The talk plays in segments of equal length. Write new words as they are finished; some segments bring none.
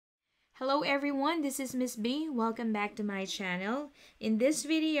Hello everyone, this is Miss B. Welcome back to my channel. In this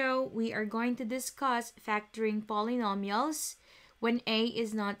video, we are going to discuss factoring polynomials when a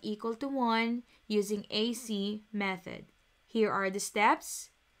is not equal to 1 using AC method. Here are the steps.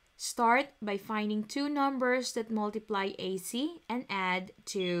 Start by finding two numbers that multiply AC and add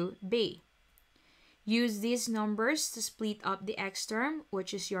to b. Use these numbers to split up the x term,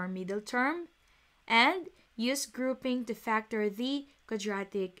 which is your middle term, and use grouping to factor the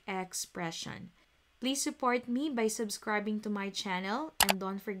quadratic expression. Please support me by subscribing to my channel, and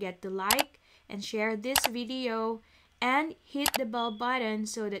don't forget to like and share this video and hit the bell button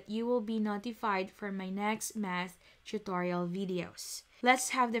so that you will be notified for my next math tutorial videos.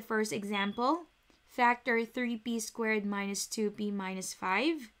 Let's have the first example. Factor 3p squared minus 2p minus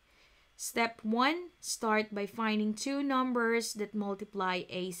 5. Step 1. Start by finding two numbers that multiply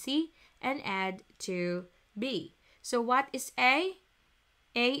AC and add to b. So what is A?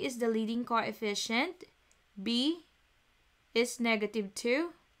 A is the leading coefficient, B is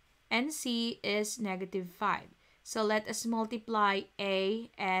 -2, and C is -5. So let us multiply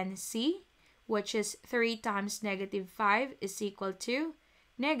A and C, which is 3 times -5 is equal to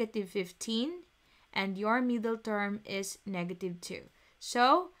 -15, and your middle term is -2.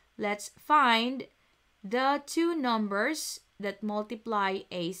 So let's find the two numbers that multiply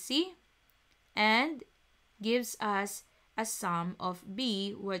AC and gives us a sum of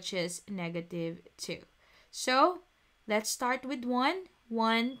b, which is -2. So let's start with 1.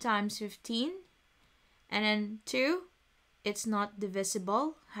 1 times 15. And then 2, it's not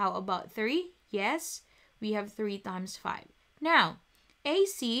divisible. How about 3? Yes, we have 3 times 5. Now,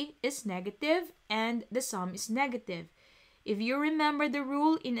 AC is negative and the sum is negative. If you remember the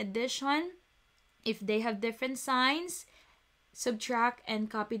rule in addition, if they have different signs, subtract and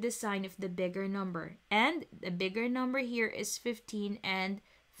copy the sign of the bigger number. And the bigger number here is 15 and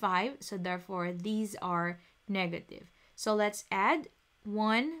 5. So therefore, these are negative. So let's add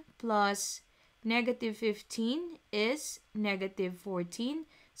 1 plus -15 is -14.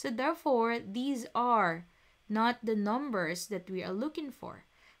 So therefore, these are not the numbers that we are looking for.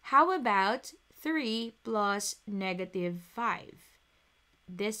 How about 3 plus -5?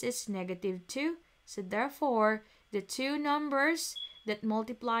 This is -2. So therefore, the two numbers that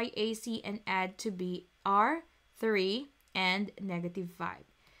multiply AC and add to b are 3 and -5.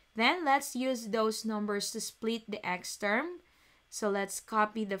 Then let's use those numbers to split the x term. So let's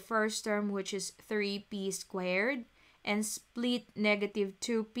copy the first term, which is 3p squared, and split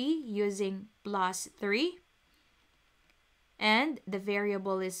 -2p using +3. And the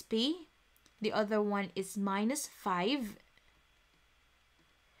variable is p. The other one is -5p.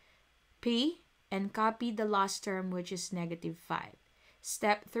 And copy the last term, which is -5.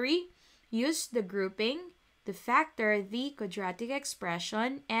 Step 3, use the grouping to factor the quadratic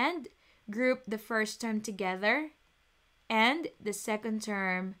expression and group the first term together and the second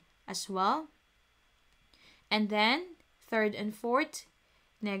term as well. And then third and fourth,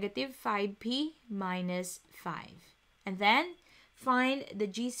 -5p minus 5. And then find the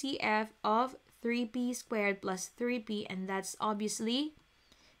GCF of 3p squared plus 3p, and that's obviously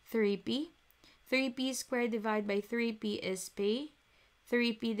 3p. 3p squared divided by 3p is p.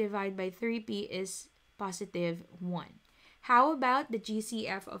 3p divided by 3p is +1. How about the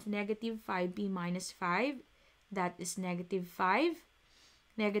GCF of -5p minus 5? That is -5.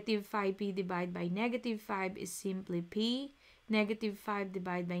 -5p divided by -5 is simply p. -5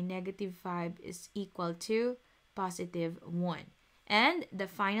 divided by -5 is equal to +1. And the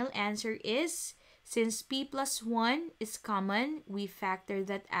final answer is, since p plus 1 is common, we factor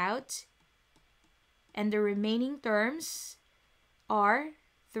that out. And the remaining terms are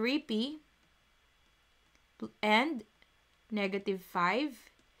 3p and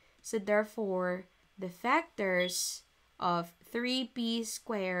 -5. So therefore, the factors of 3p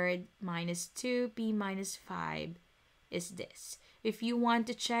squared minus 2p minus 5 is this. If you want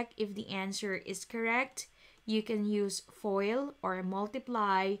to check if the answer is correct, you can use FOIL or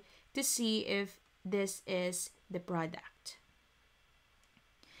multiply to see if this is the product.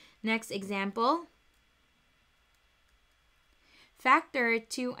 Next example. Factor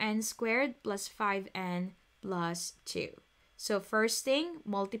 2n squared plus 5n plus 2. So first thing,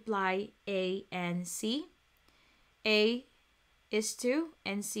 multiply a and c. A is 2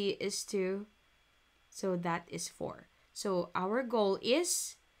 and c is 2. So that is 4. So our goal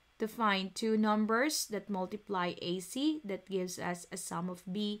is to find two numbers that multiply AC that gives us a sum of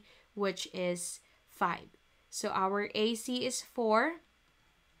b, which is 5. So our AC is 4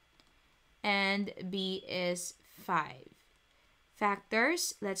 and b is 5.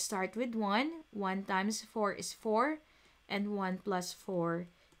 Factors, let's start with 1. 1 times 4 is 4, and 1 plus 4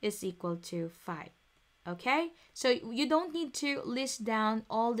 is equal to 5. Okay? So you don't need to list down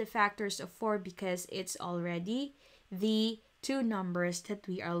all the factors of 4 because it's already the two numbers that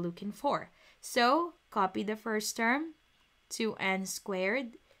we are looking for. So copy the first term, 2n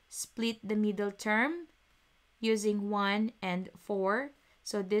squared, split the middle term using 1 and 4.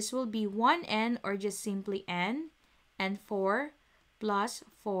 So this will be 1n or just simply n and 4 plus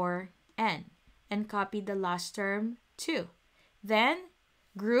 4n. And copy the last term 2. Then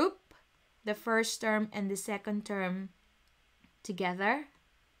group the first term and the second term together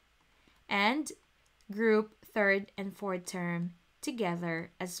and group third and fourth term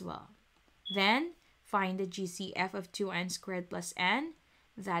together as well. Then find the GCF of 2n squared plus n.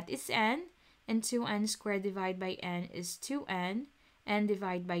 That is n. And 2n squared divided by n is 2n. And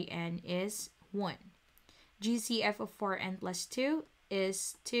divided by n is 1. GCF of 4n plus 2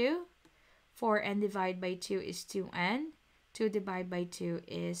 is 2. 4n divided by 2 is 2n. 2 divided by 2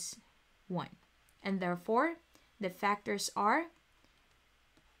 is 1. And therefore, the factors are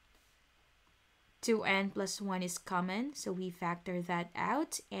 2n plus 1 is common. So we factor that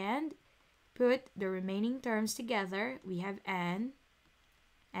out and put the remaining terms together. We have n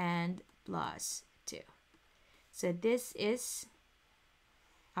and plus 2. So this is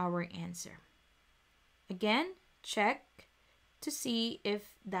our answer. Again, check to see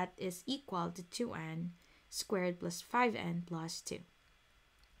if that is equal to 2n squared plus 5n plus 2.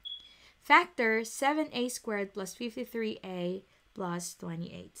 Factor 7a squared plus 53a plus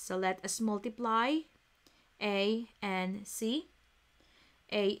 28. So let us multiply a and c.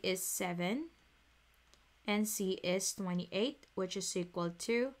 A is 7 and c is 28, which is equal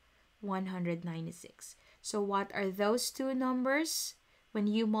to 196. So what are those two numbers? When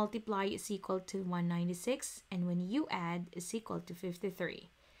you multiply is equal to 196 and when you add is equal to 53.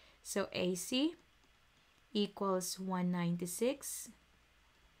 So AC equals 196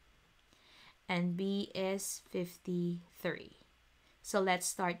 and B is 53. So let's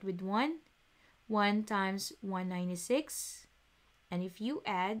start with 1. 1 times 196, and if you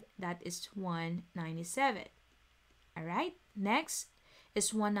add, that is 197. Alright, next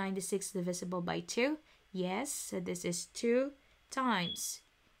is 196 divisible by 2. Yes, so this is 2 times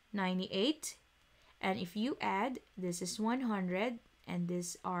 98. And if you add, this is 100, and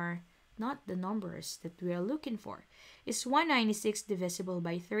these are not the numbers that we are looking for. Is 196 divisible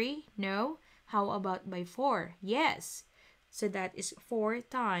by 3? No. How about by 4? Yes. So that is 4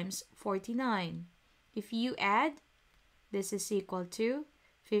 times 49. If you add, this is equal to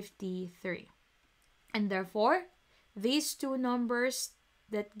 53. And therefore, these two numbers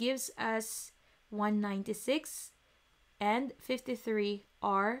that gives us 196 and 53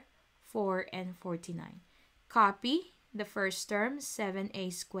 are 4 and 49. Copy the first term,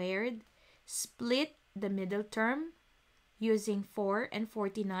 7a squared. Split the middle term using 4 and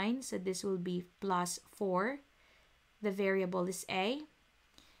 49. So this will be plus 4. The variable is a.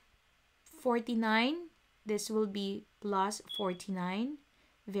 49, this will be plus 49,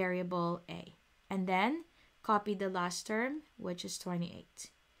 variable a. And then copy the last term, which is 28.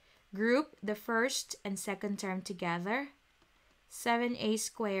 Group the first and second term together. 7a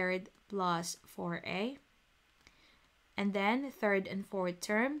squared plus 4a. And then third and fourth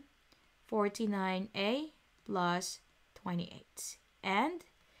term, 49a plus 28. And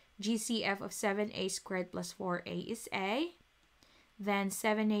GCF of 7a squared plus 4a is a. Then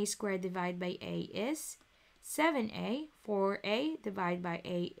 7a squared divided by a is 7a. 4a divided by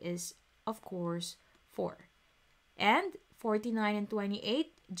a is, of course, 4. And 49 and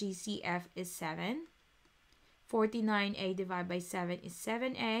 28, GCF is 7. 49a divided by 7 is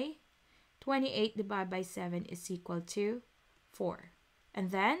 7a. 28 divided by 7 is equal to 4. And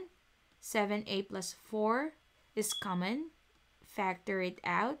then 7a plus 4 is common. Factor it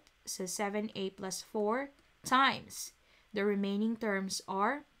out. So 7a plus 4 times the remaining terms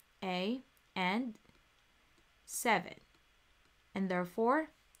are a and 7. And therefore,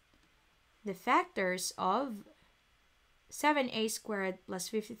 the factors of 7a squared plus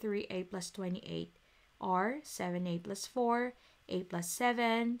 53a plus 28 are 7a plus 4, a plus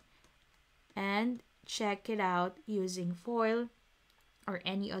 7, and check it out using FOIL or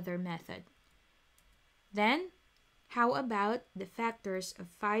any other method. Then, how about the factors of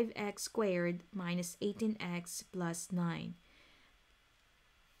 5x squared minus 18x plus 9?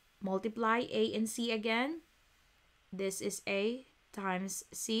 Multiply a and c again. This is a times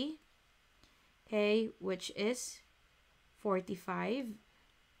c, okay, which is 45.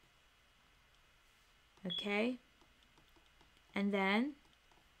 Okay. And then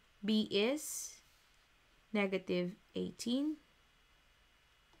b is negative 18.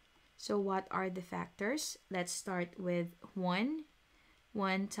 So what are the factors? Let's start with 1.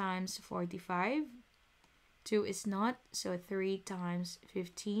 1 times 45. 2 is not, so 3 times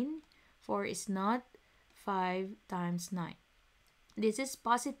 15. 4 is not, 5 times 9. This is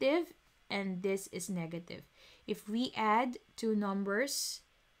positive and this is negative. If we add two numbers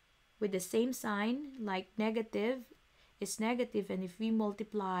with the same sign, like negative is negative, and if we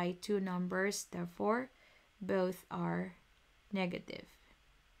multiply two numbers, therefore both are negative.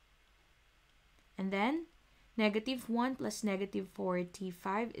 And then negative 1 plus negative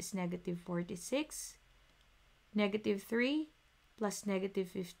 45 is negative 46. Negative 3 plus negative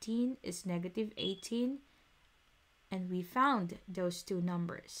 15 is negative 18. And we found those two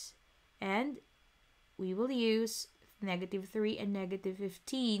numbers. And we will use negative 3 and negative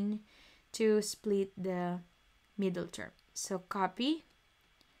 15 to split the middle term. So copy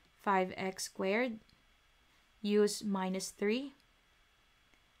 5x squared, use minus 3.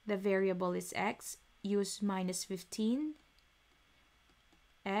 The variable is x, use minus 15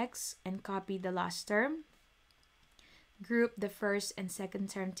 x, and copy the last term. Group the first and second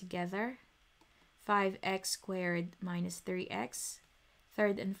term together. 5x squared minus 3x.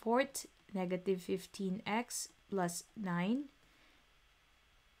 Third and fourth, negative 15x plus 9.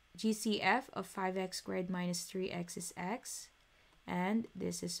 GCF of 5x squared minus 3x is x. And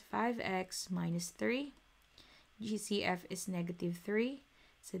this is 5x minus 3. GCF is negative 3.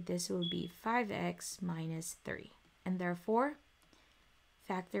 So this will be 5x minus 3. And therefore,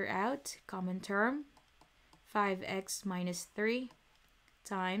 factor out common term. 5x minus 3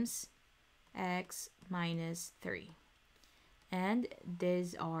 times x minus 3. And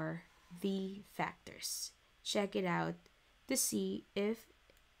these are the factors. Check it out to see if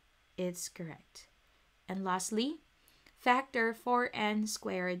it's correct. And lastly, factor 4n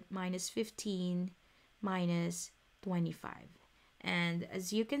squared minus 15 minus 25. And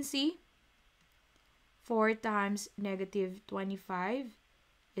as you can see, 4 times negative 25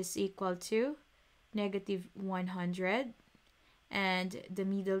 is equal to negative 100. And the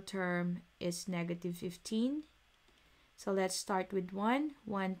middle term is negative 15. So let's start with 1.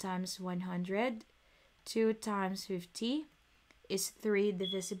 1 times 100. 2 times 50. Is 3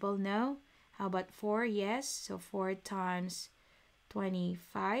 divisible? No. How about 4? Yes. So 4 times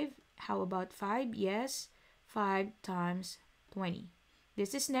 25. How about 5? Yes. 5 times 20.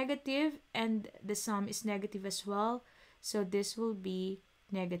 This is negative and the sum is negative as well. So this will be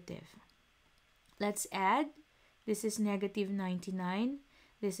negative. Let's add. This is negative 99.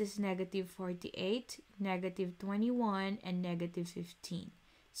 This is negative 48, negative 21, and negative 15.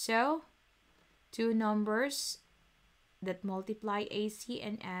 So, two numbers that multiply AC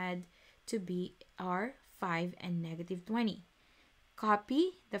and add to B are 5 and negative 20.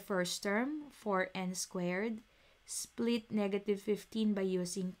 Copy the first term, 4n squared. Split negative 15 by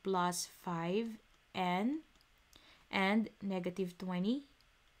using plus 5n and negative 20n.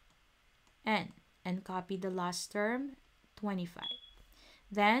 And copy the last term, 25.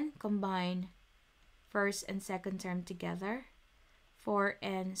 Then combine first and second term together.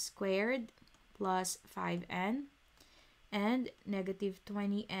 4n squared plus 5n and negative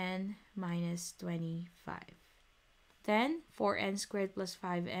 20n minus 25. Then 4n squared plus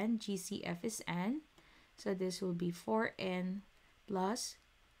 5n, GCF is n. So this will be 4n plus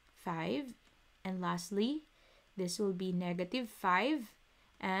 5. And lastly, this will be negative 5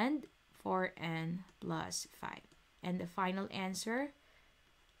 and 4n plus 5. And the final answer,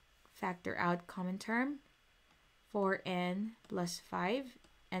 factor out common term, 4n plus 5,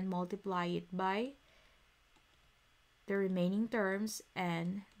 and multiply it by the remaining terms,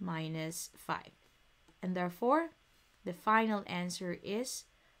 n minus 5. And therefore, the final answer is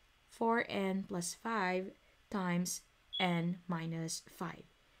 4n plus 5 times n minus 5.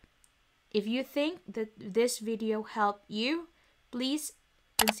 If you think that this video helped you, please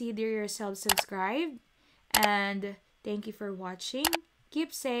consider yourself subscribed. And thank you for watching.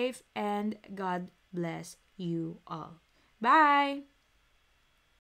 Keep safe and God bless you all. Bye!